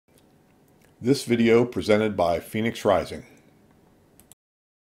This video presented by Phoenix Rising.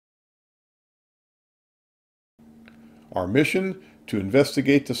 Our mission: to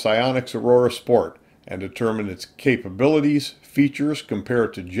investigate the SiOnyx Aurora Sport and determine its capabilities, features, compare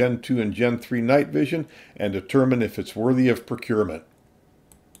it to Gen 2 and Gen 3 night vision, and determine if it's worthy of procurement.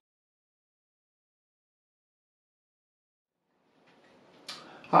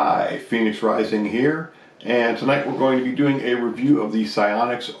 Hi, Phoenix Rising here, and tonight we're going to be doing a review of the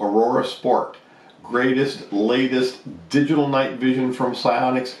SiOnyx Aurora Sport. Greatest, latest digital night vision from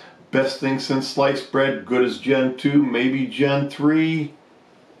SiOnyx. Best thing since sliced bread. Good as Gen 2, maybe Gen 3.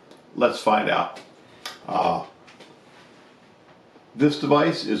 Let's find out. This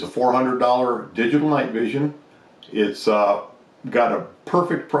device is a $400 digital night vision. It's got a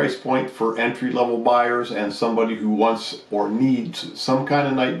perfect price point for entry-level buyers and somebody who wants or needs some kind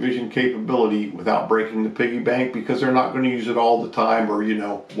of night vision capability without breaking the piggy bank, because they're not going to use it all the time, or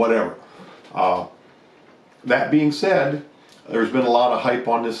whatever. That being said, there's been a lot of hype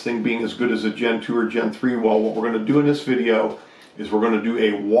on this thing being as good as a Gen 2 or Gen 3. Well, what we're going to do in this video is we're going to do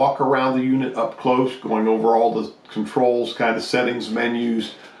a walk around the unit up close, going over all the controls, kind of settings,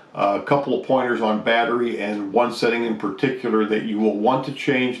 menus, a couple of pointers on battery, and one setting in particular that you will want to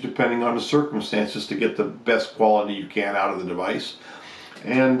change depending on the circumstances to get the best quality you can out of the device.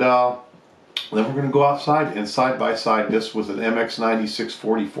 And then we're going to go outside and side by side this with an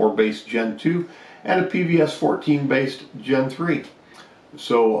MX9644 based Gen 2 and a PVS 14 based Gen 3.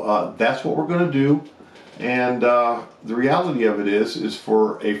 So that's what we're going to do. And the reality of it is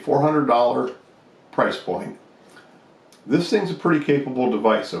for a $400 price point, this thing's a pretty capable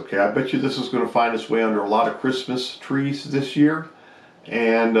device, okay? I bet you this is going to find its way under a lot of Christmas trees this year.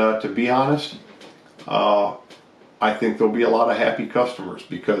 And to be honest, I think there'll be a lot of happy customers,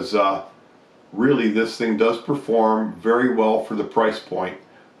 because really this thing does perform very well for the price point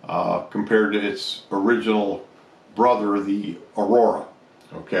compared to its original brother, the Aurora,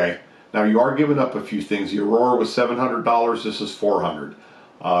 okay? Now you are giving up a few things. The Aurora was $700, this is $400.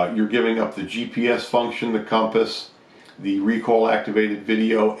 You're giving up the GPS function, the compass, the recoil activated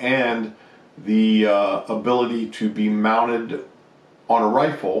video, and the ability to be mounted on a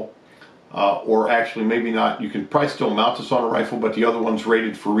rifle, or actually maybe not. You can probably still mount this on a rifle, but the other one's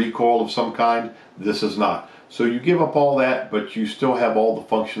rated for recoil of some kind. This is not. So you give up all that, but you still have all the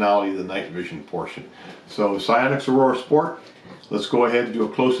functionality of the night vision portion. So SiOnyx Aurora Sport, let's go ahead and do a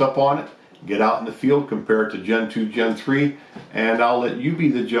close-up on it. Get out in the field, compare it to Gen 2, Gen 3, and I'll let you be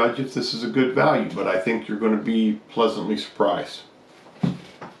the judge if this is a good value, but I think you're going to be pleasantly surprised.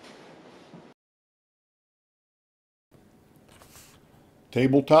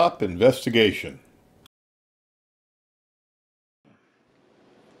 Tabletop investigation.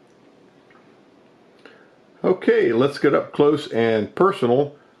 Okay, let's get up close and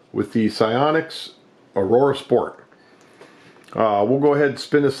personal with the SiOnyx Aurora Sport. We'll go ahead and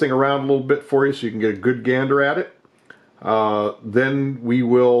spin this thing around a little bit for you so you can get a good gander at it. Then we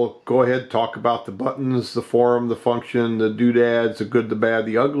will go ahead and talk about the buttons, the form, the function, the doodads, the good, the bad,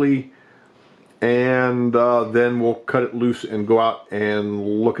 the ugly. And then we'll cut it loose and go out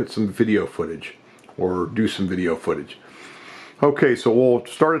and look at some video footage, or do some video footage. Okay, so we'll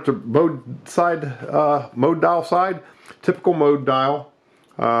start at the mode dial side. Typical mode dial.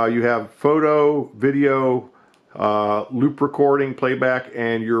 You have photo, video, loop recording, playback,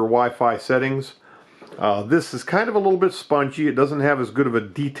 and your Wi-Fi settings. This is kind of a little bit spongy. It doesn't have as good of a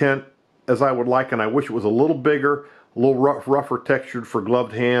detent as I would like, and I wish it was a little bigger, a little rougher textured for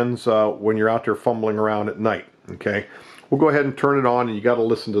gloved hands when you're out there fumbling around at night. Okay, we'll go ahead and turn it on, and you got to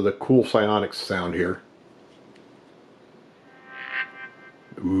listen to the cool SiOnyx sound here.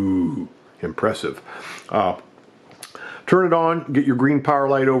 Ooh, impressive. Turn it on, get your green power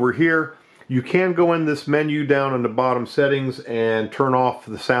light over here. You can go in this menu down in the bottom settings and turn off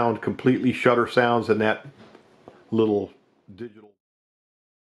the sound completely, shutter sounds, and that little digital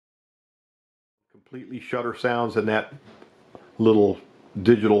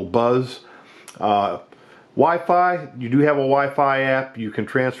buzz. Wi-Fi, you do have a Wi-Fi app. You can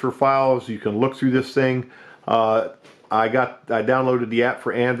transfer files, you can look through this thing. I downloaded the app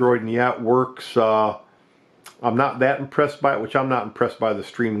for Android, and the app works. I'm not that impressed by it, which I'm not impressed by the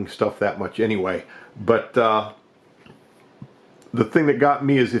streaming stuff that much anyway. But the thing that got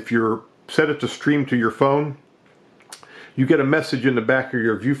me is if you're set it to stream to your phone, you get a message in the back of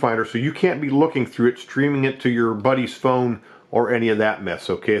your viewfinder, so you can't be looking through it, streaming it to your buddy's phone or any of that mess.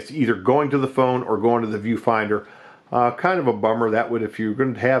 Okay, it's either going to the phone or going to the viewfinder. Kind of a bummer. That would, if you're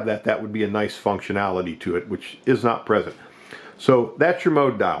going to have that, that would be a nice functionality to it, which is not present. So that's your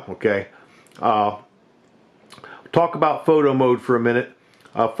mode dial. Okay. Talk about photo mode for a minute.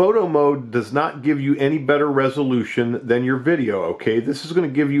 Photo mode does not give you any better resolution than your video, okay? This is going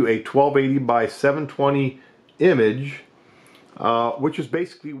to give you a 1280 by 720 image, which is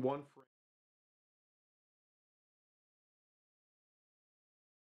basically one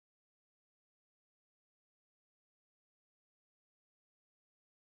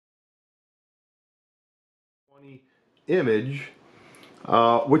image,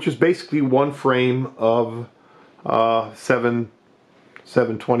 which is basically one frame of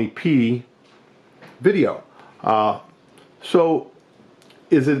 720p video. So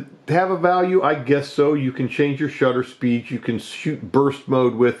is it have a value? I guess so. You can change your shutter speeds. You can shoot burst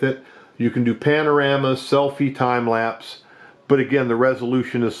mode with it. You can do panoramas, selfie, time lapse. But again, the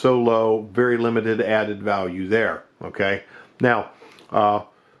resolution is so low, very limited added value there. Okay. Now,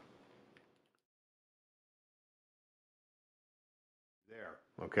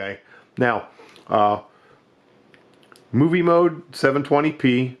 okay. Now, movie mode,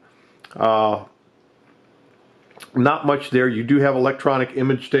 720p. Not much there. You do have electronic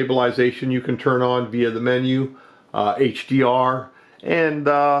image stabilization you can turn on via the menu, HDR, and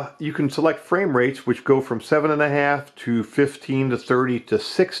you can select frame rates, which go from 7.5 to 15 to 30 to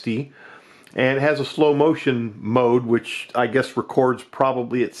 60. And it has a slow motion mode, which I guess records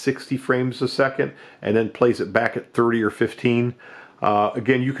probably at 60 frames a second and then plays it back at 30 or 15.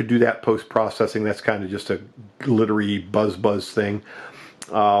 Again, you could do that post-processing. That's kind of just a glittery buzz thing.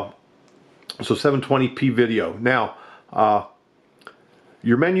 So 720p video. Now,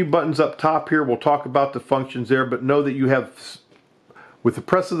 your menu buttons up top here, we'll talk about the functions there, but know that you have, with the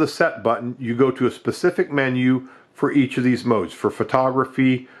press of the set button, you go to a specific menu for each of these modes, for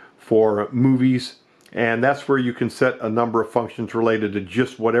photography, for movies, and that's where you can set a number of functions related to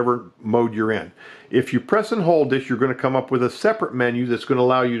just whatever mode you're in. If you press and hold this, you're going to come up with a separate menu that's going to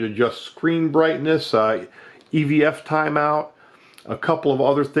allow you to adjust screen brightness, EVF timeout, a couple of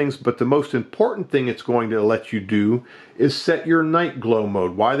other things, but the most important thing it's going to let you do is set your night glow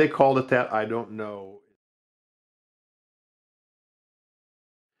mode. Why they called it that, I don't know.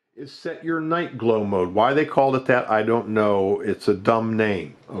 Is set your night glow mode. Why they called it that, I don't know. It's a dumb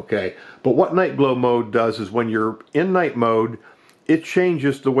name, okay? But what night glow mode does is when you're in night mode, it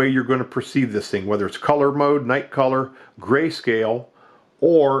changes the way you're going to perceive this thing, whether it's color mode, night color, grayscale,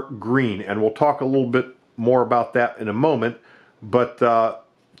 or green. And we'll talk a little bit more about that in a moment. But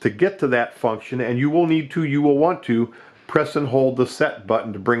to get to that function, and you will want to, press and hold the set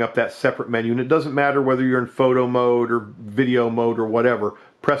button to bring up that separate menu. And it doesn't matter whether you're in photo mode or video mode or whatever.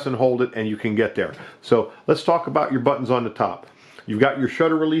 Press and hold it and you can get there. So let's talk about your buttons on the top. You've got your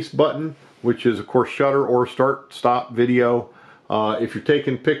shutter release button, which is of course shutter or start, stop video. If you're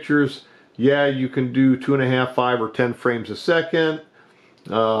taking pictures, yeah, you can do 2.5, 5, or 10 frames a second.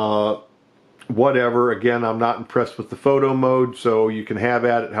 Whatever. Again, I'm not impressed with the photo mode, so you can have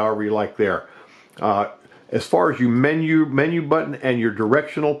at it however you like there. As far as your menu button and your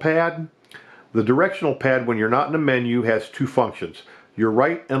directional pad, the directional pad when you're not in a menu has two functions. Your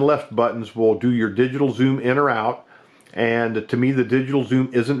right and left buttons will do your digital zoom in or out, and to me the digital zoom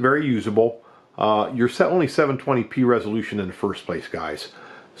isn't very usable. You're only 720p resolution in the first place, guys.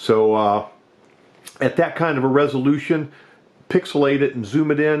 So at that kind of a resolution, pixelate it and zoom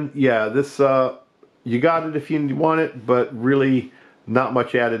it in. Yeah, this you got it if you want it, but really not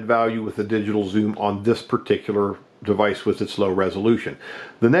much added value with the digital zoom on this particular device with its low resolution.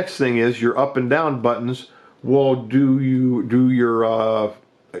 The next thing is your up and down buttons will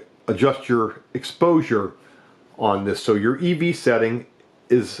adjust your exposure on this. So your EV setting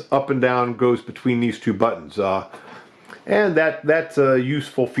is up and down, goes between these two buttons. And that's a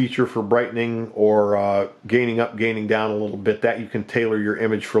useful feature for brightening or gaining up, gaining down a little bit. That you can tailor your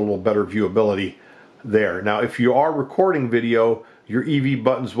image for a little better viewability there. Now, if you are recording video, your EV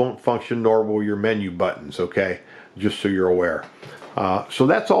buttons won't function, nor will your menu buttons, okay? Just so you're aware. So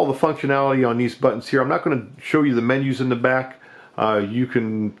that's all the functionality on these buttons here. I'm not going to show you the menus in the back. You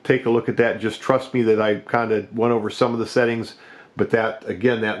can take a look at that. Just trust me that I kind of went over some of the settings. But that,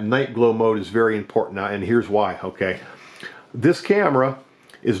 again, that night glow mode is very important now, and here's why, okay? This camera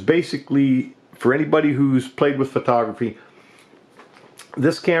is basically, for anybody who's played with photography,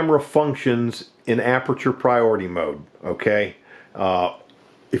 this camera functions in aperture priority mode, okay?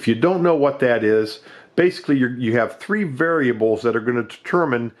 If you don't know what that is, basically you have three variables that are going to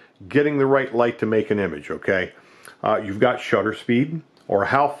determine getting the right light to make an image, okay? You've got shutter speed, or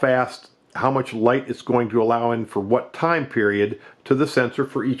how fast, how much light it's going to allow in for what time period to the sensor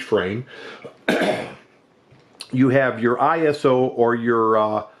for each frame. You have your ISO, or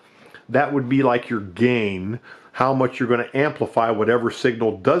your, that would be like your gain, how much you're going to amplify whatever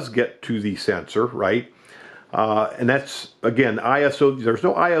signal does get to the sensor, right? And that's, again, ISO. There's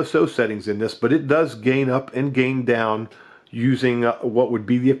no ISO settings in this, but it does gain up and gain down using what would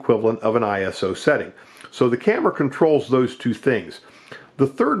be the equivalent of an ISO setting. So the camera controls those two things. The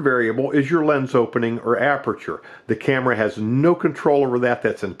third variable is your lens opening or aperture. The camera has no control over that.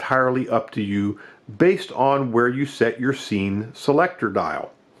 That's entirely up to you based on where you set your scene selector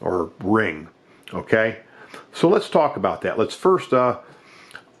dial or ring. Okay, so let's talk about that. Let's first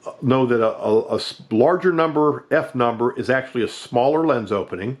know that a larger number, F number, is actually a smaller lens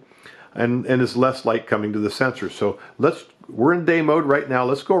opening and is less light coming to the sensor. So we're in day mode right now.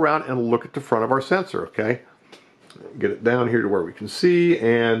 Let's go around and look at the front of our sensor, okay? Get it down here to where we can see,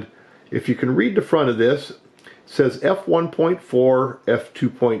 and if you can read the front of this, it says f1.4,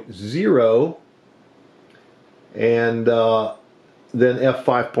 f2.0, and then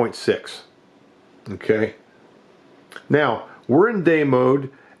f5.6. Okay. Now we're in day mode,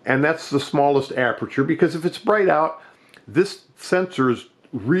 and that's the smallest aperture because if it's bright out, this sensor is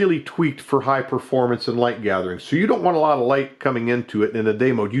really tweaked for high performance and light gathering. So you don't want a lot of light coming into it in a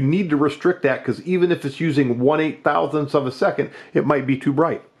day mode. You need to restrict that because even if it's using 1/8,000th of a second, it might be too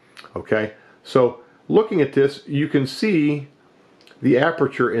bright. Okay, so looking at this, you can see the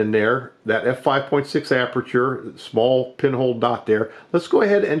aperture in there, that f5.6 aperture, small pinhole dot there. Let's go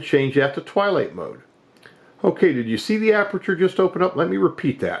ahead and change that to twilight mode. Okay, did you see the aperture just open up? Let me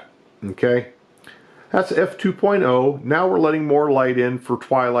repeat that. Okay. That's f2.0. Now we're letting more light in for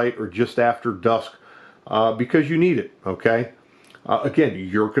twilight or just after dusk because you need it, okay? Again,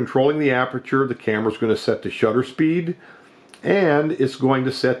 you're controlling the aperture. The camera's going to set the shutter speed, and it's going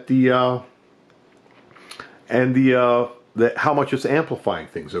to set how much it's amplifying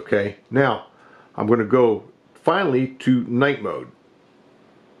things, okay? Now, I'm going to go finally to night mode.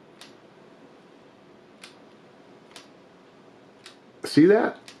 See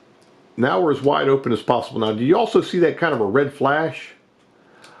that? Now we're as wide open as possible. Now, do you also see that kind of a red flash?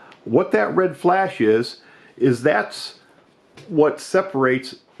 What that red flash is that's what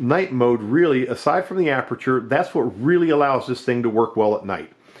separates night mode really, aside from the aperture, that's what really allows this thing to work well at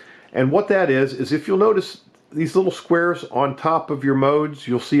night. And what that is if you'll notice these little squares on top of your modes,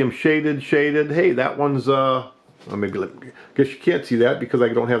 you'll see them shaded. Hey, that one's, well, maybe, I guess you can't see that because I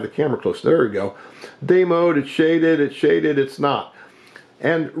don't have the camera close. There we go. Day mode, it's shaded, it's not.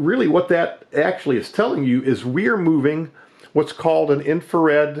 And really what that actually is telling you is we're moving what's called an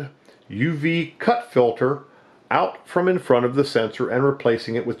infrared UV cut filter out from in front of the sensor and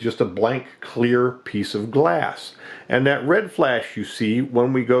replacing it with just a blank clear piece of glass. And that red flash you see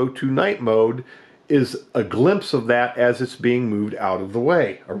when we go to night mode is a glimpse of that as it's being moved out of the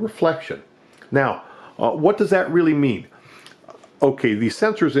way, a reflection. Now, what does that really mean? Okay, these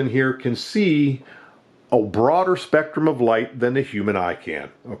sensors in here can see a broader spectrum of light than the human eye can,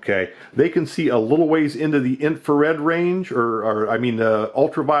 okay? They can see a little ways into the infrared range, or I mean the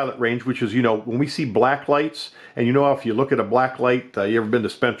ultraviolet range, which is, you know, when we see black lights, and you know if you look at a black light, you ever been to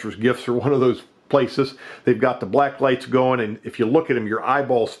Spencer's Gifts or one of those places, they've got the black lights going, and if you look at them, your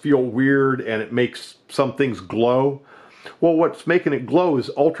eyeballs feel weird, and it makes some things glow. Well, what's making it glow is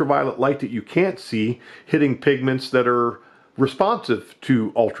ultraviolet light that you can't see hitting pigments that are responsive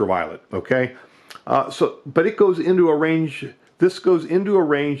to ultraviolet, okay? But it goes into a range, this goes into a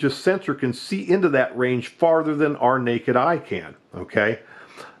range, the sensor can see into that range farther than our naked eye can, okay?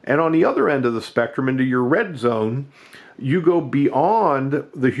 And on the other end of the spectrum, into your red zone, you go beyond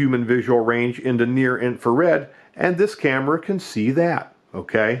the human visual range into near infrared, and this camera can see that,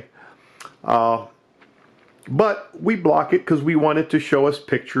 okay? But we block it because we want it to show us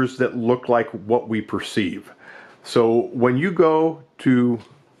pictures that look like what we perceive. So when you go to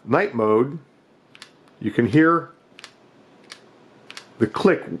night mode, you can hear the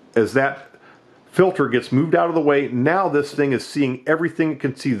click as that filter gets moved out of the way. Now this thing is seeing everything it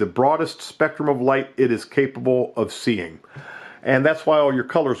can see, the broadest spectrum of light it is capable of seeing. And that's why all your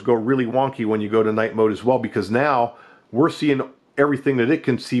colors go really wonky when you go to night mode as well, because now we're seeing everything that it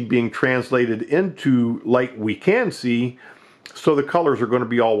can see being translated into light we can see, so the colors are going to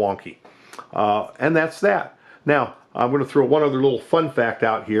be all wonky. And that's that. Now, I'm going to throw one other little fun fact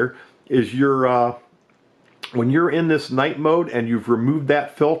out here, is when you're in this night mode and you've removed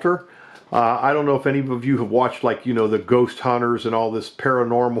that filter, I don't know if any of you have watched, like, you know, the ghost hunters and all this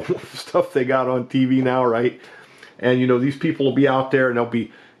paranormal stuff they got on TV now, right? And, you know, these people will be out there and they'll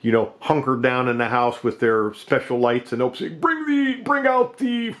be, you know, hunkered down in the house with their special lights, and they'll say, bring out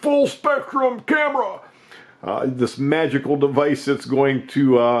the full spectrum camera. This magical device that's going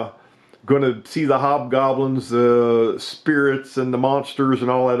to see the hobgoblins, the spirits, and the monsters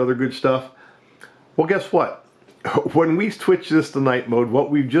and all that other good stuff. Well, guess what? When we switch this to night mode, what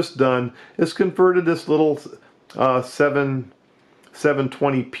we've just done is converted this little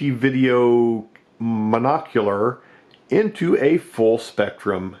 720p video monocular into a full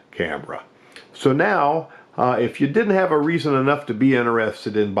spectrum camera. So now, if you didn't have a reason enough to be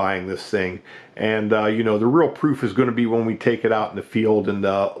interested in buying this thing, and you know, the real proof is going to be when we take it out in the field and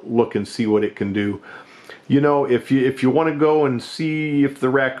look and see what it can do. You know, if you want to go and see if the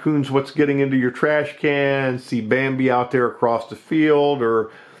raccoon's what's getting into your trash can, see Bambi out there across the field,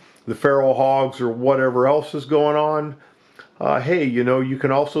 or the feral hogs, or whatever else is going on, hey, you know, you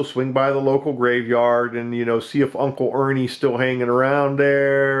can also swing by the local graveyard and, you know, see if Uncle Ernie's still hanging around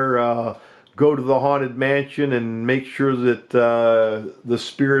there. Go to the Haunted Mansion and make sure that the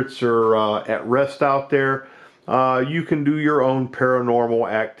spirits are at rest out there. You can do your own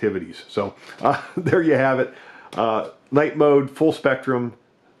paranormal activities. So there you have it. Night mode, full spectrum,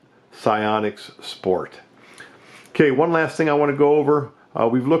 SiOnyx Sport. Okay, one last thing I want to go over.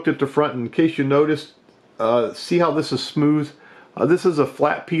 We've looked at the front, and in case you noticed, see how this is smooth? This is a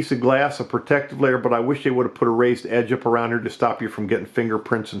flat piece of glass, a protective layer, but I wish they would have put a raised edge up around here to stop you from getting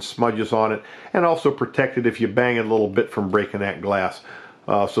fingerprints and smudges on it, and also protect it if you bang it a little bit from breaking that glass.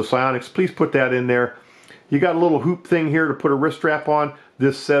 So SiOnyx, please put that in there. You got a little hoop thing here to put a wrist strap on.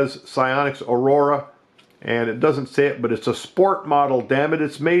 This says SiOnyx Aurora, and it doesn't say it, but it's a sport model, damn it.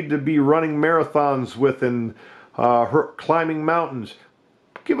 It's made to be running marathons with and climbing mountains.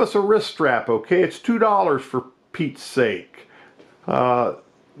 Give us a wrist strap, okay? It's $2 for Pete's sake.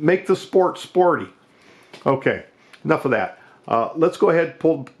 Make the sport sporty. Okay, enough of that. Let's go ahead,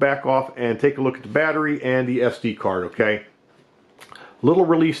 pull it back off, and take a look at the battery and the SD card, okay? Little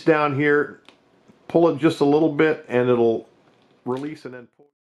release down here. Pull it just a little bit, and it'll release, and then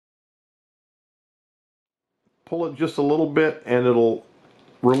pull it just a little bit, and it'll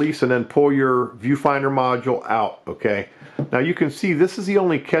release, and then pull your viewfinder module out, okay? Now you can see this is the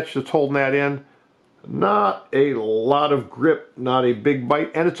only catch that's holding that in. Not a lot of grip, not a big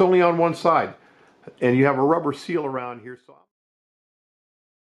bite, and it's only on one side. And you have a rubber seal around here,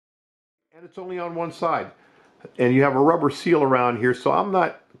 so I'm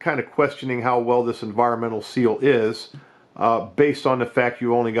not kind of questioning how well this environmental seal is, based on the fact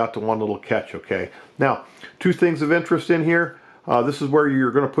you only got the one little catch, okay? Now, two things of interest in here. This is where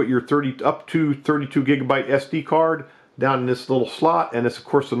you're going to put your up to 32 gigabyte SD card down in this little slot, and it's of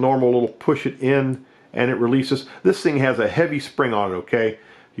course the normal little push it in and it releases. This thing has a heavy spring on it, okay?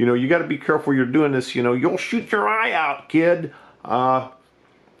 You know, you got to be careful you're doing this, you know, you'll shoot your eye out, kid.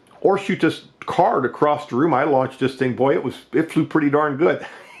 Or shoot this card across the room. I launched this thing, boy, it flew pretty darn good.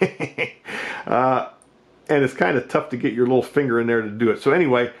 And it's kind of tough to get your little finger in there to do it. So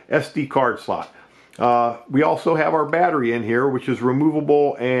anyway, SD card slot. We also have our battery in here, which is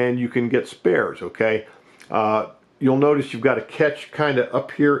removable, and you can get spares, okay? You'll notice you've got a catch kind of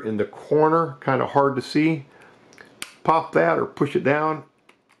up here in the corner, kind of hard to see. Pop that or push it down.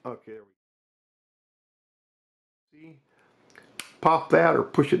 Okay, there we go. See? Pop that or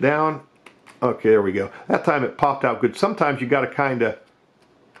push it down. Okay, there we go. That time it popped out good. Sometimes you got to kind of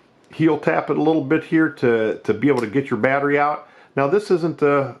heel tap it a little bit here to be able to get your battery out. Now this isn't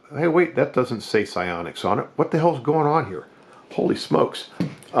hey wait, that doesn't say SiOnyx on it. What the hell's going on here? Holy smokes.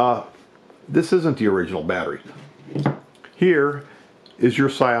 This isn't the original battery. Here is your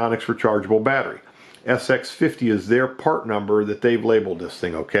SiOnyx rechargeable battery. SX50 is their part number that they've labeled this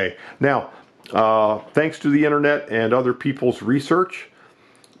thing, okay? Now, thanks to the internet and other people's research,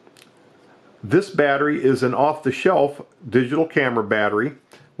 this battery is an off-the-shelf digital camera battery,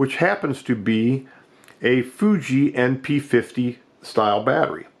 which happens to be a Fuji NP50 style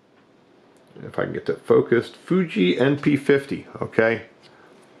battery. If I can get that focused, Fuji NP50, okay?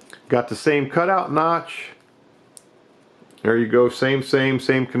 Got the same cutout notch. There you go, same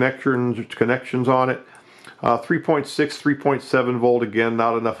connections on it. 3.6, 3.7 volt, again,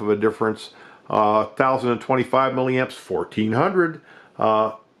 not enough of a difference. 1025 milliamps, 1400.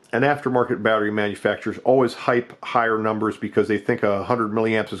 And aftermarket battery manufacturers always hype higher numbers because they think 100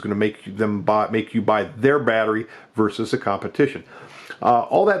 milliamps is going to make you buy their battery versus the competition.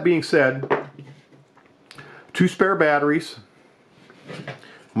 All that being said, 2 spare batteries,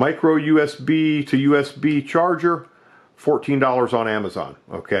 micro USB to USB charger, $14 on Amazon.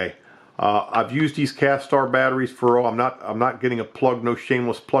 Okay, I've used these Castar batteries for, I'm not getting a plug, no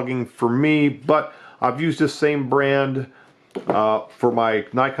shameless plugging for me, but I've used this same brand for my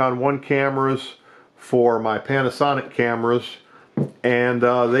Nikon 1 cameras, for my Panasonic cameras, and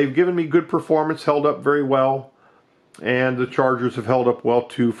they've given me good performance, held up very well, and the chargers have held up well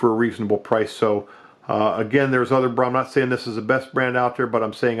too for a reasonable price. So again, there's other, I'm not saying this is the best brand out there, but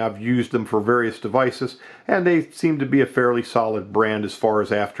I'm saying I've used them for various devices, and they seem to be a fairly solid brand as far as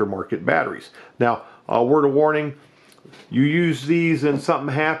aftermarket batteries. Now, word of warning, you use these and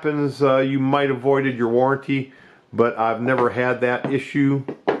something happens, you might avoided your warranty, but I've never had that issue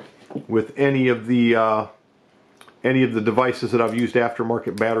with any of the devices that I've used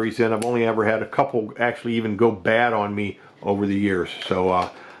aftermarket batteries in. I've only ever had a couple actually even go bad on me over the years. So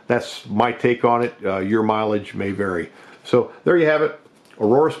that's my take on it. Your mileage may vary. So there you have it,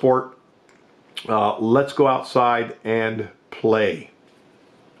 Aurora Sport. Let's go outside and play.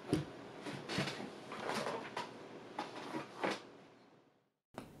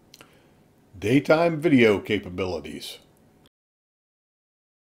 Daytime video capabilities.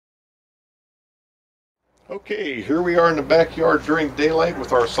 Okay, here we are in the backyard during daylight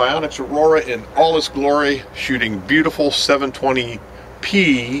with our SiOnyx Aurora in all its glory, shooting beautiful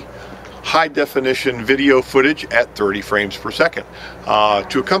 720p high definition video footage at 30 frames per second.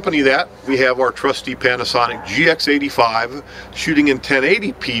 To accompany that, we have our trusty Panasonic GX85 shooting in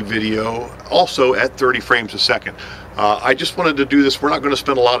 1080p video, also at 30 frames a second. I just wanted to do this. We're not going to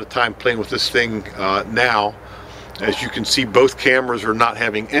spend a lot of time playing with this thing now. As you can see, both cameras are not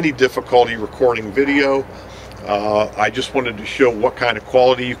having any difficulty recording video. I just wanted to show what kind of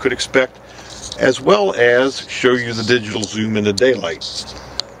quality you could expect, as well as show you the digital zoom in the daylight.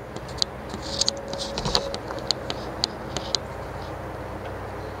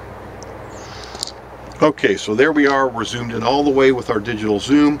 Okay, so there we are. We're zoomed in all the way with our digital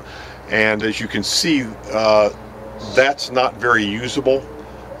zoom, and as you can see, that's not very usable,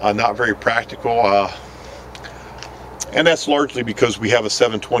 not very practical. And that's largely because we have a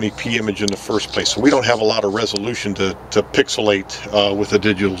 720p image in the first place, so we don't have a lot of resolution to pixelate with a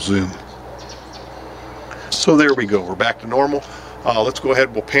digital zoom. So there we go, we're back to normal. Let's go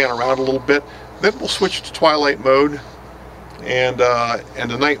ahead, we'll pan around a little bit, then we'll switch to twilight mode and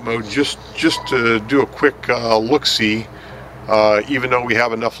the night mode just to do a quick look-see, even though we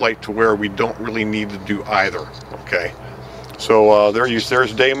have enough light to where we don't really need to do either. Okay, so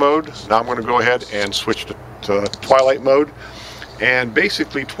there's day mode. Now I'm going to go ahead and switch to twilight mode, and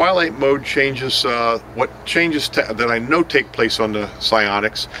basically twilight mode changes what changes that I know take place on the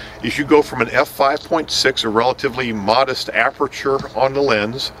SiOnyx is you go from an f5.6, a relatively modest aperture on the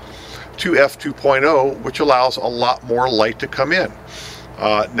lens, to f2.0, which allows a lot more light to come in.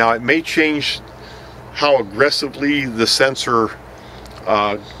 Now it may change how aggressively the sensor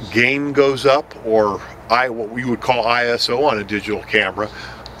gain goes up, or what we would call ISO on a digital camera.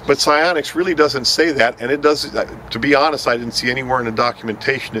 But SiOnyx really doesn't say that, and it does. To be honest, I didn't see anywhere in the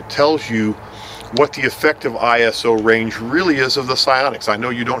documentation it tells you what the effective ISO range really is of the SiOnyx. I know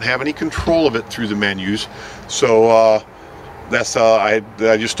you don't have any control of it through the menus, so I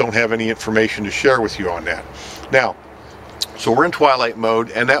just don't have any information to share with you on that. Now, so we're in twilight mode,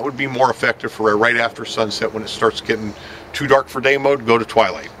 and that would be more effective for right after sunset. When it starts getting too dark for day mode, go to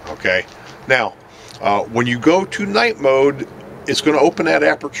twilight. Okay. Now, when you go to night mode, it's going to open that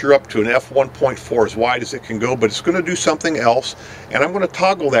aperture up to an f1.4, as wide as it can go, but it's going to do something else, and I'm going to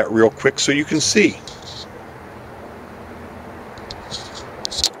toggle that real quick so you can see.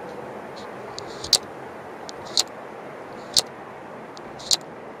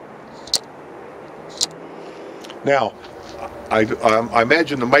 Now, I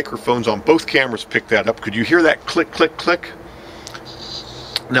imagine the microphones on both cameras pick that up. Could you hear that click, click, click?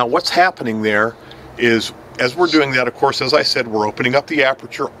 Now, what's happening there is, as we're doing that, of course, as I said, we're opening up the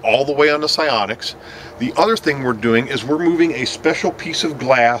aperture all the way on the SiOnyx. The other thing we're doing is we're moving a special piece of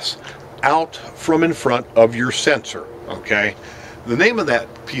glass out from in front of your sensor, okay? The name of that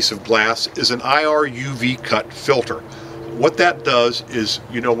piece of glass is an IR UV cut filter. What that does is,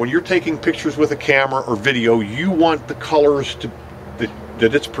 you know, when you're taking pictures with a camera or video, you want the colors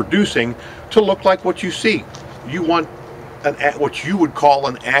that it's producing to look like what you see. You want what you would call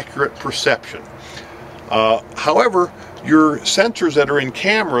an accurate perception. However, your sensors that are in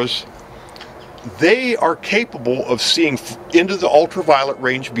cameras, they are capable of seeing into the ultraviolet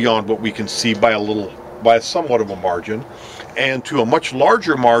range beyond what we can see by somewhat of a margin, and to a much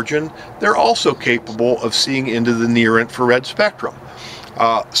larger margin, they're also capable of seeing into the near infrared spectrum.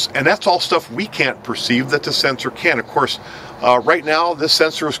 And that's all stuff we can't perceive that the sensor can. Of course, right now, this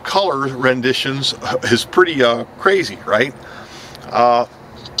sensor's color renditions is pretty crazy, right?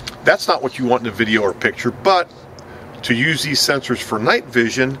 That's not what you want in a video or picture, but to use these sensors for night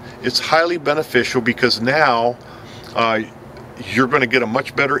vision, it's highly beneficial because now you're going to get a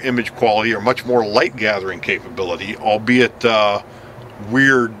much better image quality or much more light gathering capability, albeit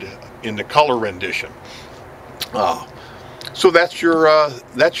weird in the color rendition. So that's your IR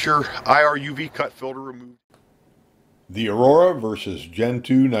UV cut filter removed. The Aurora versus Gen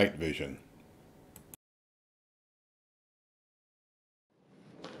 2 night vision.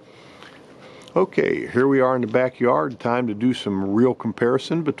 Okay, here we are in the backyard. Time to do some real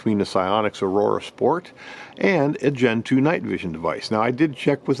comparison between the SiOnyx Aurora Sport and a Gen 2 night vision device. Now I did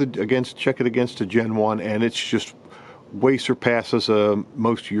check with it against a Gen 1, and it's just way surpasses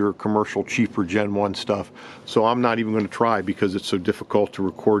most of your commercial cheaper Gen 1 stuff. So I'm not even going to try because it's so difficult to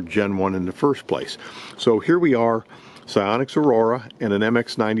record Gen 1 in the first place. So here we are, SiOnyx Aurora and an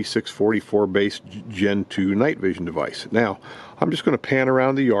MX9644 based Gen 2 night vision device. Now, I'm just going to pan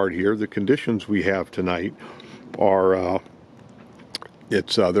around the yard here. The conditions we have tonight are,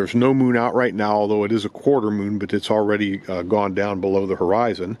 there's no moon out right now, although it is a quarter moon, but it's already gone down below the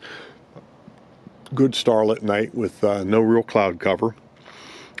horizon. Good starlit night with no real cloud cover.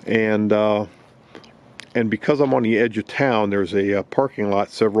 And because I'm on the edge of town, there's a parking lot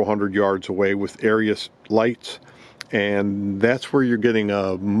several hundred yards away with area lights, and that's where you're getting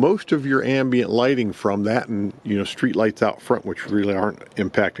most of your ambient lighting from. That and street lights out front, which really aren't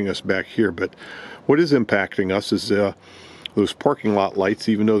impacting us back here. But what is impacting us is those parking lot lights,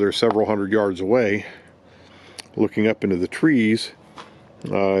 even though they're several hundred yards away. Looking up into the trees,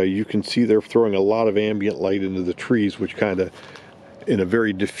 you can see they're throwing a lot of ambient light into the trees, which kind of, in a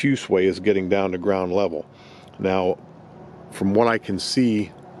very diffuse way, is getting down to ground level. Now, from what I can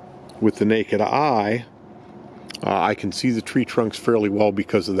see with the naked eye, I can see the tree trunks fairly well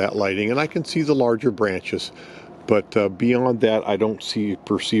because of that lighting, and I can see the larger branches. But beyond that, I don't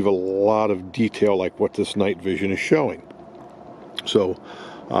perceive a lot of detail like what this night vision is showing. So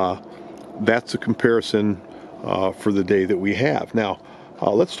that's a comparison for the day that we have. Now,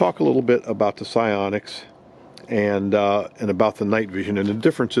 let's talk a little bit about the SiOnyx and about the night vision and the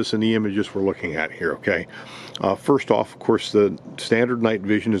differences in the images we're looking at here. Okay, first off, of course, the standard night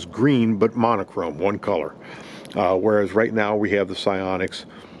vision is green but monochrome, one color, whereas right now we have the SiOnyx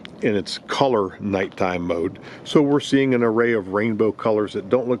in its color nighttime mode. So we're seeing an array of rainbow colors that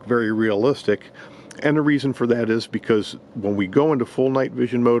don't look very realistic, and the reason for that is because when we go into full night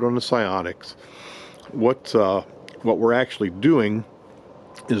vision mode on the SiOnyx, what we're actually doing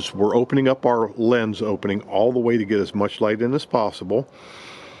is we're opening up our lens opening all the way to get as much light in as possible.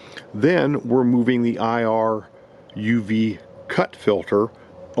 Then we're moving the IR UV cut filter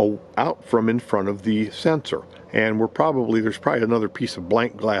out from in front of the sensor. And there's probably another piece of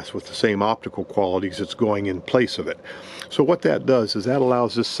blank glass with the same optical qualities that's going in place of it. So what that does is that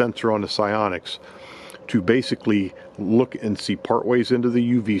allows this sensor on the SiOnyx to basically look and see partways into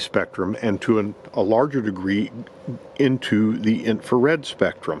the UV spectrum, and to a larger degree into the infrared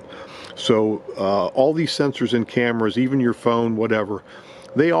spectrum. So all these sensors and cameras, even your phone, whatever,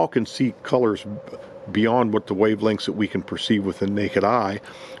 they all can see colors beyond what the wavelengths that we can perceive with the naked eye,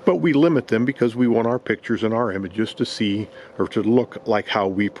 but we limit them because we want our pictures and our images to see or to look like how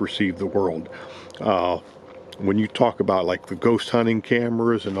we perceive the world. When you talk about like the ghost hunting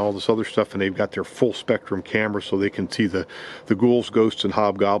cameras and all this other stuff, and they've got their full spectrum cameras so they can see the ghouls, ghosts, and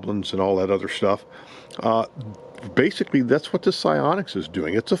hobgoblins and all that other stuff, basically that's what the SiOnyx is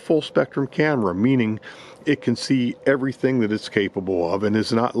doing. It's a full spectrum camera, meaning it can see everything that it's capable of and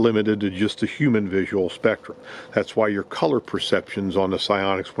is not limited to just a human visual spectrum. That's why your color perceptions on the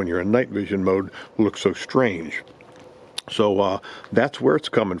SiOnyx when you're in night vision mode look so strange. So that's where it's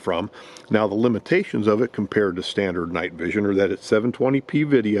coming from. Now, the limitations of it compared to standard night vision are that it's 720p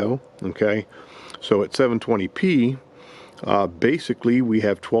video, okay? So at 720p, basically we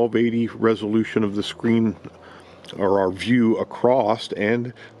have 1280 resolution of the screen, or our view across,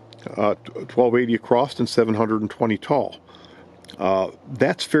 and 1280 across and 720 tall.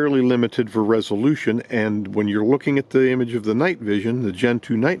 That's fairly limited for resolution, and when you're looking at the image of the night vision, the Gen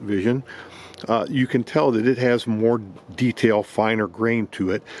 2 night vision, you can tell that it has more detail, finer grain to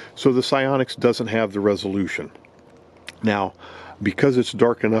it, so the SiOnyx doesn't have the resolution. Now, because it's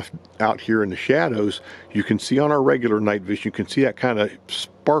dark enough out here in the shadows, you can see on our regular night vision, you can see that kind of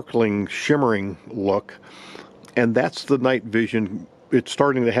sparkling, shimmering look, and that's the night vision. It's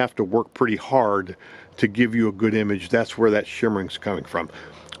starting to have to work pretty hard to give you a good image. That's where that shimmering's coming from.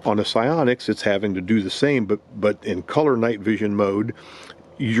 On the SiOnyx, it's having to do the same, but in color night vision mode,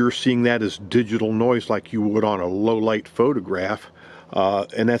 you're seeing that as digital noise like you would on a low light photograph,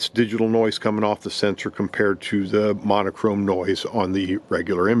 and that's digital noise coming off the sensor compared to the monochrome noise on the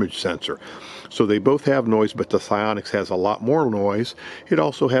regular image sensor. So they both have noise, but the SiOnyx has a lot more noise. It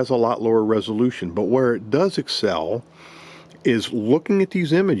also has a lot lower resolution, but where it does excel is looking at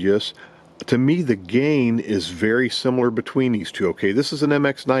these images. To me, the gain is very similar between these two. Okay, this is an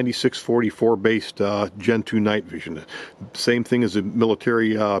MX9644 based Gen 2 night vision. Same thing as the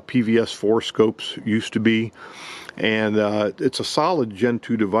military PVS-4 scopes used to be. And it's a solid Gen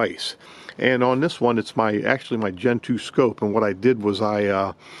 2 device. And on this one, it's actually my Gen 2 scope. And what I did was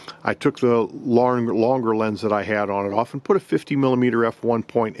I took the longer lens that I had on it off and put a 50mm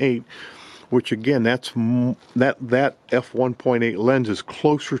f1.8, which again, that f1.8 lens is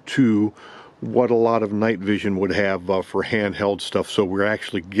closer to what a lot of night vision would have for handheld stuff. So we're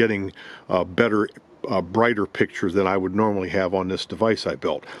actually getting better, brighter pictures than I would normally have on this device I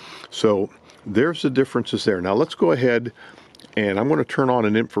built. So there's the differences there. Now let's go ahead and I'm going to turn on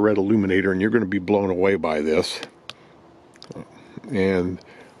an infrared illuminator, and you're going to be blown away by this. And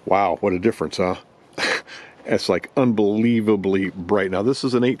wow, what a difference, huh? It's like unbelievably bright. Now this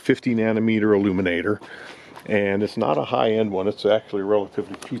is an 850 nanometer illuminator, and it's not a high-end one. It's actually a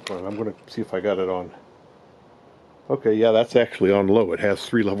relatively cheap one. I'm going to see if I got it on. Okay, yeah, that's actually on low. It has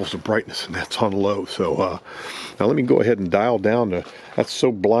 3 levels of brightness, and that's on low. So now let me go ahead and dial down that's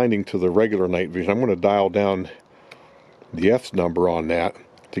so blinding to the regular night vision. I'm going to dial down the F number on that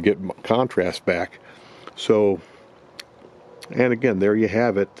to get contrast back. So, and again, there you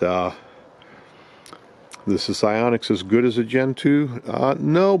have it. This is SiOnyx as good as a Gen 2?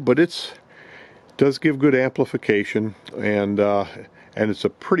 No, but it does give good amplification, and it's a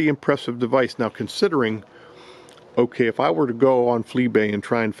pretty impressive device. Now, considering, okay, if I were to go on Fleabay and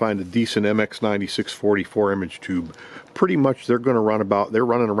try and find a decent MX9644 image tube, pretty much they're running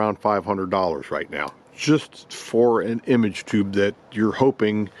around $500 right now, just for an image tube that you're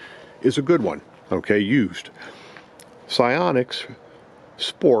hoping is a good one, okay, used. SiOnyx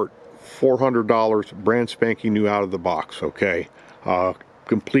Sport, $400, brand spanking new out of the box, okay.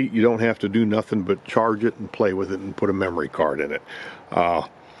 Complete, you don't have to do nothing but charge it and play with it and put a memory card in it.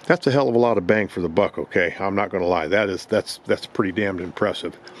 That's a hell of a lot of bang for the buck, okay. I'm not going to lie. That's pretty damned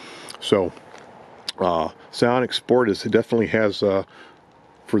impressive. So SiOnyx Sport definitely has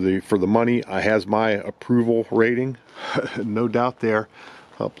for the money, has my approval rating. No doubt there.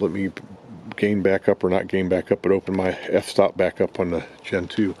 Let me gain back up, or not gain back up, but open my f-stop back up on the Gen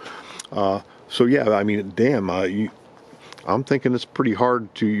 2. So yeah, I mean, damn, I'm thinking it's pretty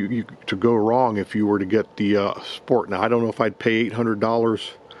hard to go wrong if you were to get the Sport. Now, I don't know if I'd pay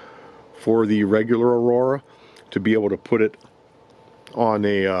 $800 for the regular Aurora to be able to put it on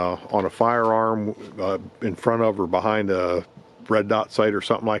a firearm in front of or behind a red dot sight or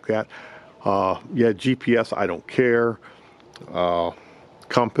something like that. Yeah, GPS, I don't care.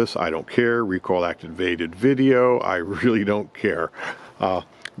 Compass, I don't care. Recoil activated video, I really don't care.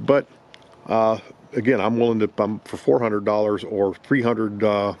 But again, I'm willing to for $400 or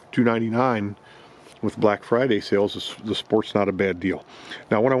 $299 with Black Friday sales. The Sport's not a bad deal.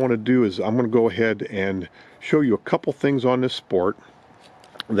 Now, what I want to do is I'm going to go ahead and show you a couple things on this Sport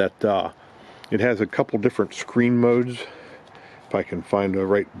that it has a couple different screen modes. If I can find the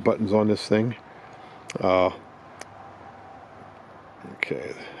right buttons on this thing. Okay,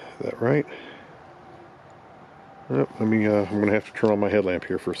 is that right? Yep, I'm going to have to turn on my headlamp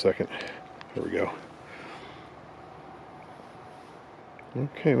here for a second. There we go.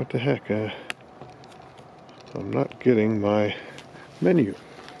 Okay, what the heck? I'm not getting my menu.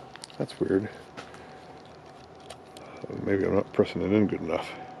 That's weird. Maybe I'm not pressing it in good enough.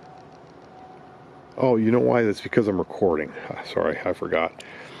 Oh, you know why? That's because I'm recording. Sorry, I forgot.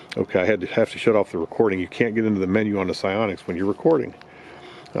 Okay, I have to shut off the recording. You can't get into the menu on the SiOnyx when you're recording.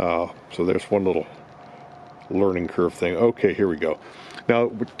 So there's one little learning curve thing. Okay, here we go. Now,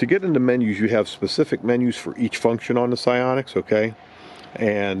 to get into menus, you have specific menus for each function on the SiOnyx, okay?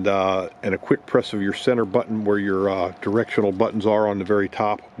 And a quick press of your center button where your directional buttons are on the very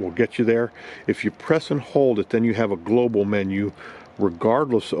top will get you there. If you press and hold it, then you have a global menu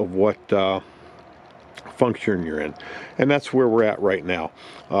regardless of what function you're in, and that's where we're at right now.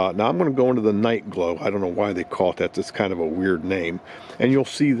 Now I'm going to go into the night glow. I don't know why they call it that. It's kind of a weird name, and you'll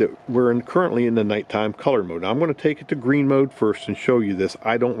see that we're currently in the nighttime color mode. Now I'm going to take it to green mode first and show you this.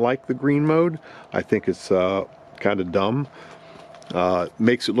 I don't like the green mode. I think it's kind of dumb.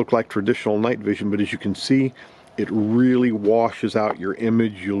 Makes it look like traditional night vision, but as you can see, it really washes out your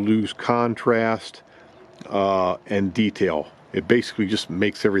image. You lose contrast and detail. It basically just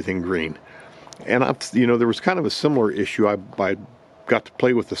makes everything green. And there was kind of a similar issue. I got to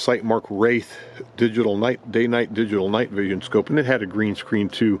play with the Sightmark Wraith day-night digital night vision scope, and it had a green screen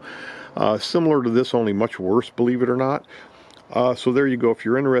too, similar to this, only much worse, believe it or not. So there you go. If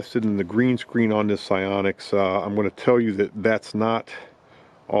you're interested in the green screen on this SiOnyx, I'm going to tell you that that's not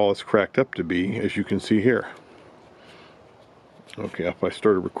all it's cracked up to be, as you can see here. Okay, if I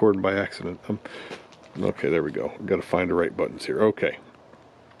started recording by accident. Okay, there we go. I've got to find the right buttons here. Okay.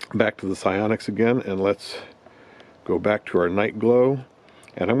 Back to the SiOnyx again, and let's go back to our night glow,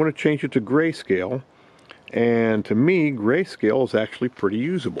 and I'm going to change it to grayscale. And to me, grayscale is actually pretty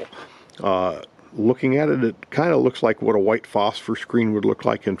usable. Looking at it, it kind of looks like what a white phosphor screen would look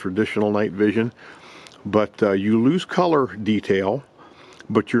like in traditional night vision, but you lose color detail,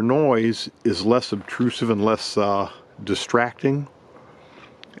 but your noise is less obtrusive and less distracting.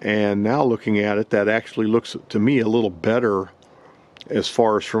 And now looking at it, that actually looks to me a little better as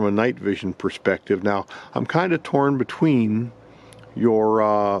far as from a night vision perspective. Now I'm kind of torn between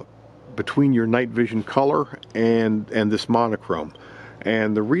your night vision color and this monochrome.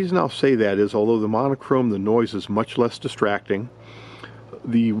 And the reason I'll say that is, although the monochrome, the noise is much less distracting,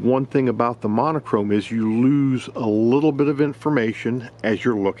 the one thing about the monochrome is you lose a little bit of information as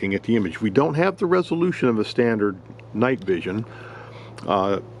you're looking at the image. We don't have the resolution of a standard night vision,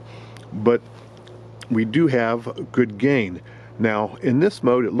 but we do have good gain. Now in this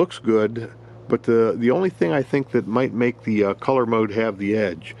mode it looks good, but the only thing I think that might make the color mode have the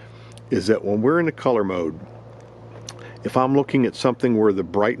edge is that when we're in the color mode, if I'm looking at something where the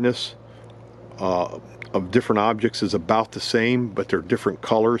brightness of different objects is about the same, but they're different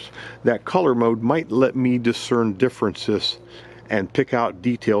colors, that color mode might let me discern differences and pick out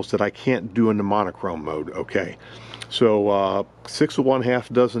details that I can't do in the monochrome mode. Okay, so 6 of one, half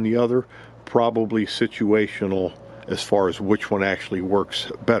dozen the other, probably situational as far as which one actually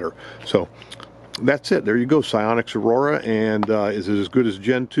works better. So that's it. There you go. SiOnyx Aurora, and is it as good as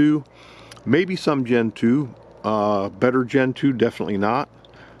Gen 2? Maybe some Gen 2. Better Gen 2, definitely not.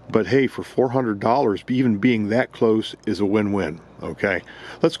 But hey, for $400, even being that close is a win-win. Okay,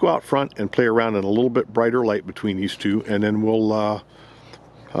 let's go out front and play around in a little bit brighter light between these two, and then we'll go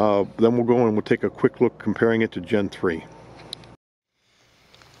and we'll take a quick look comparing it to Gen 3.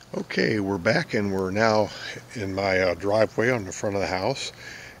 Okay, we're back, and we're now in my driveway on the front of the house.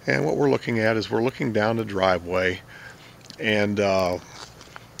 And what we're looking at is we're looking down the driveway and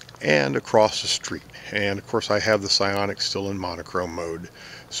across the street. And of course I have the SiOnyx still in monochrome mode,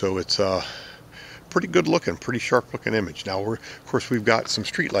 so it's a pretty good looking, pretty sharp looking image. Now of course we've got some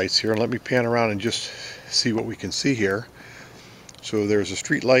street lights here, and let me pan around and just see what we can see here. So there's a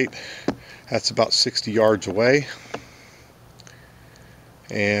street light that's about 60 yards away,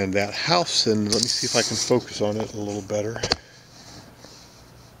 and that house, and let me see if I can focus on it a little better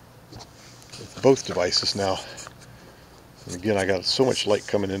with both devices now. And again, I got so much light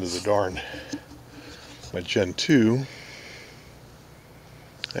coming into the darn my Gen 2.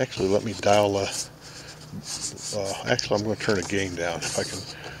 Actually, let me dial actually I'm going to turn the gain down if I can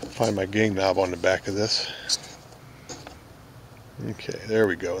find my gain knob on the back of this. Okay, there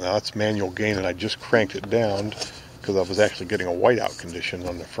we go. Now it's manual gain, and I just cranked it down because I was actually getting a whiteout condition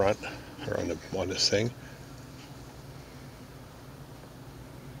on the front, or on this thing.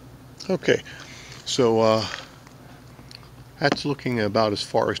 Okay, so that's looking about as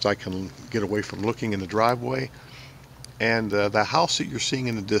far as I can get away from looking in the driveway. And the house that you're seeing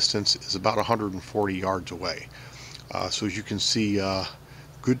in the distance is about 140 yards away. So as you can see,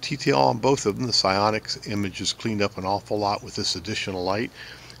 good detail on both of them. The SiOnyx image is cleaned up an awful lot with this additional light.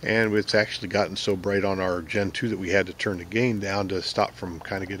 And it's actually gotten so bright on our Gen 2 that we had to turn the gain down to stop from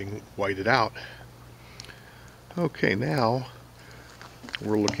kind of getting whited out. Okay, now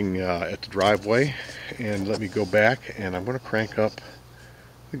we're looking at the driveway, and let me go back, and I'm going to crank up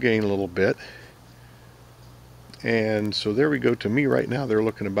the gain a little bit. And so there we go. To me right now they're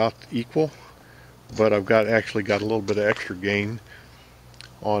looking about equal, but I've actually got a little bit of extra gain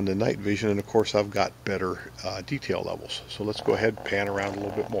on the night vision, and of course I've got better detail levels. So let's go ahead and pan around a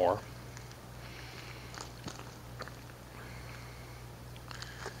little bit more.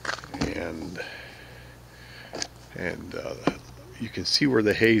 And you can see where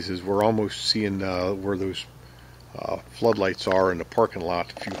the haze is. We're almost seeing where those floodlights are in the parking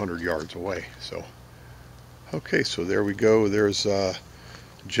lot a few hundred yards away. So okay, so there we go. There's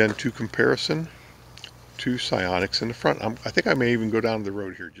Gen 2 comparison to SiOnyx in the front. I think I may even go down the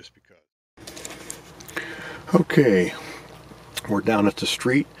road here just because. Okay, we're down at the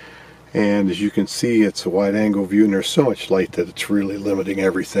street, and as you can see, it's a wide angle view, and there's so much light that it's really limiting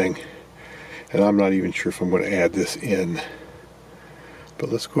everything. And I'm not even sure if I'm going to add this in. But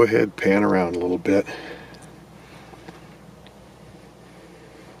let's go ahead and pan around a little bit.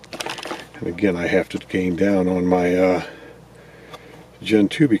 And again, I have to gain down on my Gen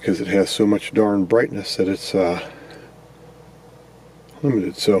 2 because it has so much darn brightness that it's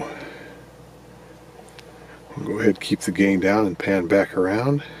limited. So I'll go ahead and keep the gain down and pan back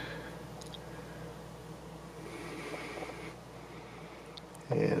around.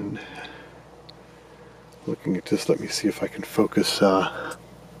 And looking at this, let me see if I can focus on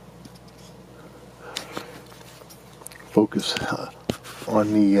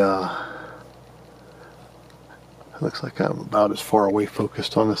Looks like I'm about as far away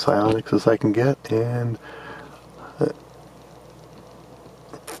focused on the SiOnyx as I can get, and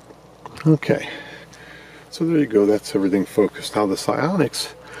okay. So there you go, that's everything focused. Now the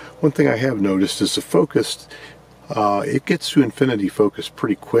SiOnyx, one thing I have noticed is the focus, it gets to infinity focus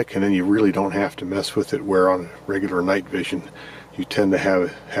pretty quick, and then you really don't have to mess with it, where on regular night vision you tend to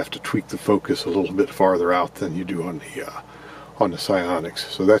have to tweak the focus a little bit farther out than you do on the SiOnyx.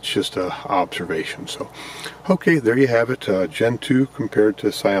 So that's just an observation. So okay, there you have it, Gen 2 compared to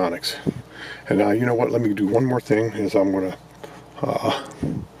SiOnyx. And now you know what, let me do one more thing, is I'm going to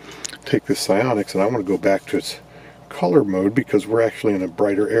take this SiOnyx and I want to go back to its color mode, because we're actually in a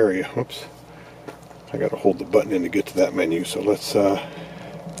brighter area. Whoops, I got to hold the button in to get to that menu. So let's go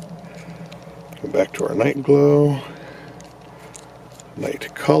back to our night glow,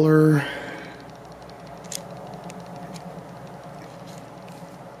 night color,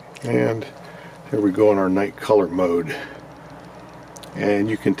 and here we go in our night color mode. And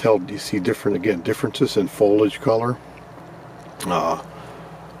you can tell, you see differences in foliage color,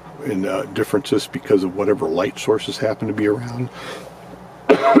 differences because of whatever light sources happen to be around.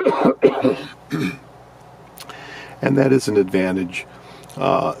 And that is an advantage,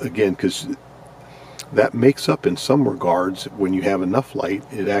 again, because that makes up, in some regards, when you have enough light,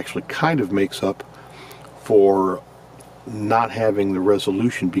 it actually kind of makes up for not having the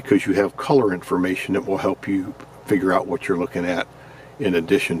resolution, because you have color information that will help you figure out what you're looking at, in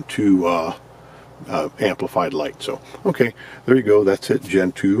addition to amplified light. So okay, there you go, that's it,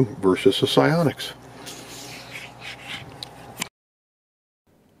 Gen 2 versus the SiOnyx.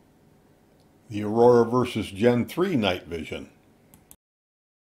 The Aurora versus Gen 3 night vision.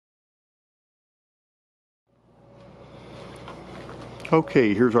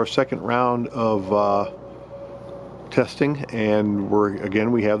 Okay, here's our second round of testing, and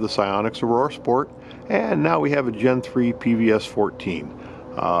we have the SiOnyx Aurora Sport, and now we have a Gen 3 PVS 14.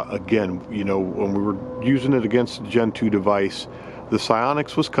 Again, you know, when we were using it against the Gen 2 device, the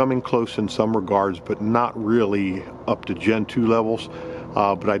SiOnyx was coming close in some regards, but not really up to Gen 2 levels.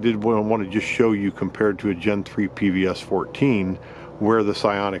 But I did want to just show you, compared to a Gen 3 PVS 14, where the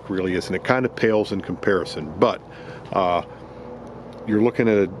SiOnyx really is, and it kind of pales in comparison. But you're looking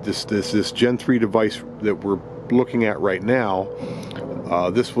at this Gen 3 device that we're looking at right now.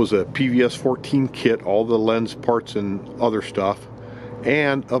 This was a PVS 14 kit, all the lens parts and other stuff,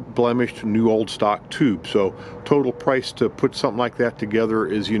 and a blemished new old stock tube. So total price to put something like that together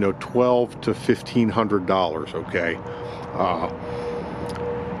is, you know, $1,200 to $1,500. Okay,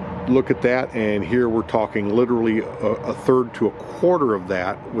 look at that, and here we're talking literally a third to a quarter of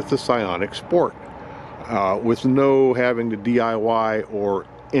that with the SiOnyx Sport, with no having to DIY or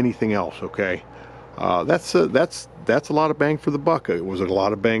anything else. Okay, that's a lot of bang for the buck. It was a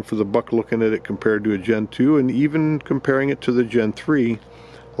lot of bang for the buck looking at it compared to a Gen 2, and even comparing it to the Gen 3,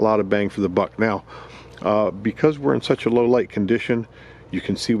 a lot of bang for the buck. Now, because we're in such a low light condition, you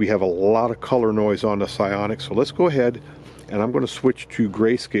can see we have a lot of color noise on the SiOnyx. So let's go ahead, and I'm going to switch to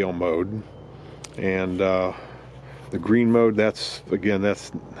grayscale mode. And the green mode, that's,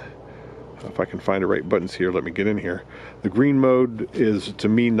 if I can find the right buttons here, let me get in here. The green mode is, to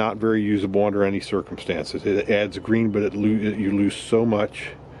me, not very usable under any circumstances. It adds green, but you lose so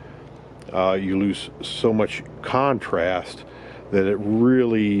much. You lose so much contrast that it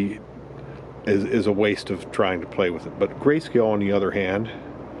really is a waste of trying to play with it. But grayscale, on the other hand,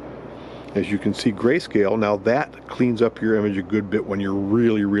 as you can see, grayscale, now that cleans up your image a good bit when you're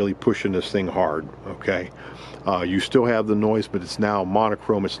really pushing this thing hard. Okay, you still have the noise, but it's now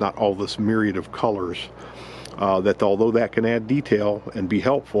monochrome. It's not all this myriad of colors. That, although that can add detail and be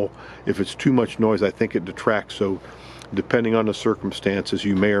helpful, if it's too much noise, I think it detracts. So depending on the circumstances,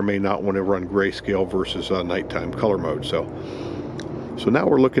 you may or may not want to run grayscale versus nighttime color mode. So now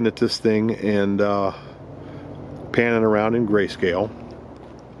we're looking at this thing and panning around in grayscale.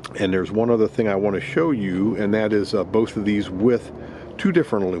 And there's one other thing I want to show you, and that is both of these with two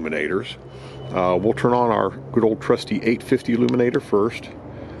different illuminators. We'll turn on our good old trusty 850 illuminator first.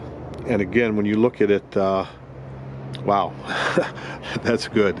 And again, when you look at it, wow, that's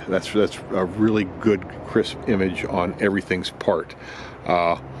good. That's a really good, crisp image on everything's part.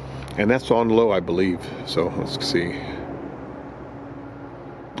 And that's on low, I believe. So let's see.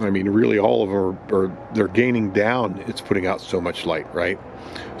 I mean, really, all of them they're gaining down. It's putting out so much light, right?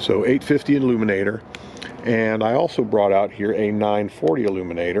 So 850 illuminator, and I also brought out here a 940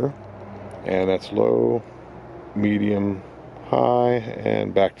 illuminator, and that's low, medium, high,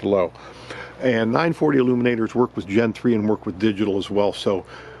 and back to low. And 940 illuminators work with Gen 3 and work with digital as well. So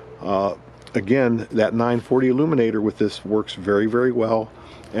again, that 940 illuminator with this works very, very well,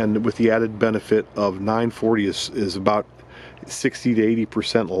 and with the added benefit of 940 is about 60 to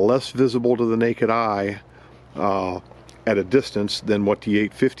 80% less visible to the naked eye at a distance than what the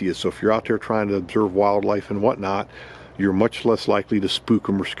 850 is. So if you're out there trying to observe wildlife and whatnot, you're much less likely to spook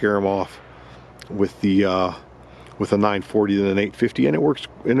them or scare them off with the with a 940 than an 850, and it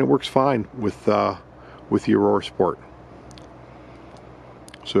works fine with the Aurora Sport.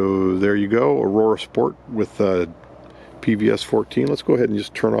 So there you go, Aurora Sport with PVS 14. Let's go ahead and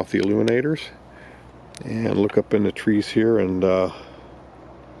just turn off the illuminators and look up in the trees here and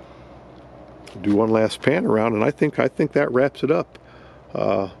do one last pan around, and I think that wraps it up.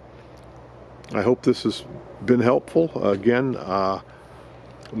 I hope this has been helpful. Again,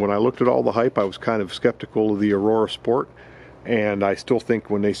 when I looked at all the hype, I was kind of skeptical of the Aurora Sport, and I still think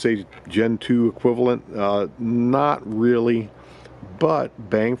when they say Gen 2 equivalent, not really, but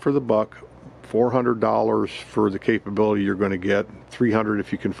bang for the buck. $400 for the capability you're going to get, $300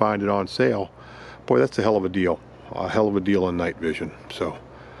 if you can find it on sale. Boy, that's a hell of a deal in night vision. So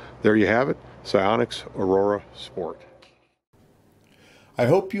there you have it, SiOnyx Aurora Sport. I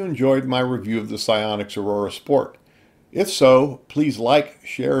hope you enjoyed my review of the SiOnyx Aurora Sport. If so, please like,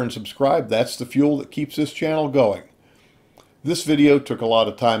 share, and subscribe. That's the fuel that keeps this channel going. This video took a lot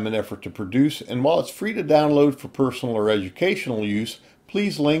of time and effort to produce, and while it's free to download for personal or educational use,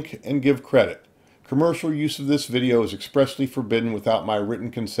 please link and give credit. Commercial use of this video is expressly forbidden without my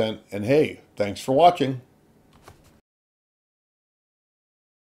written consent, and hey, thanks for watching.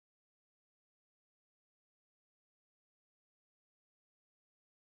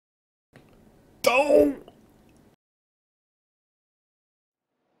 Don't!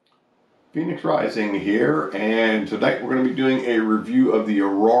 Phoenix Rising here, and tonight we're going to be doing a review of the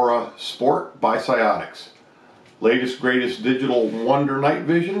Aurora Sport by SiOnyx. Latest, greatest digital wonder night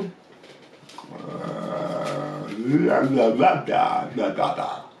vision.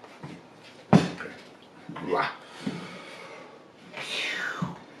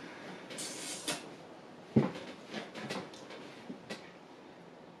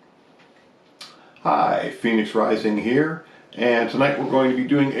 Hi, Phoenix Rising here, and tonight we're going to be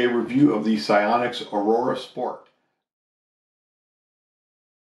doing a review of the SiOnyx Aurora Sport.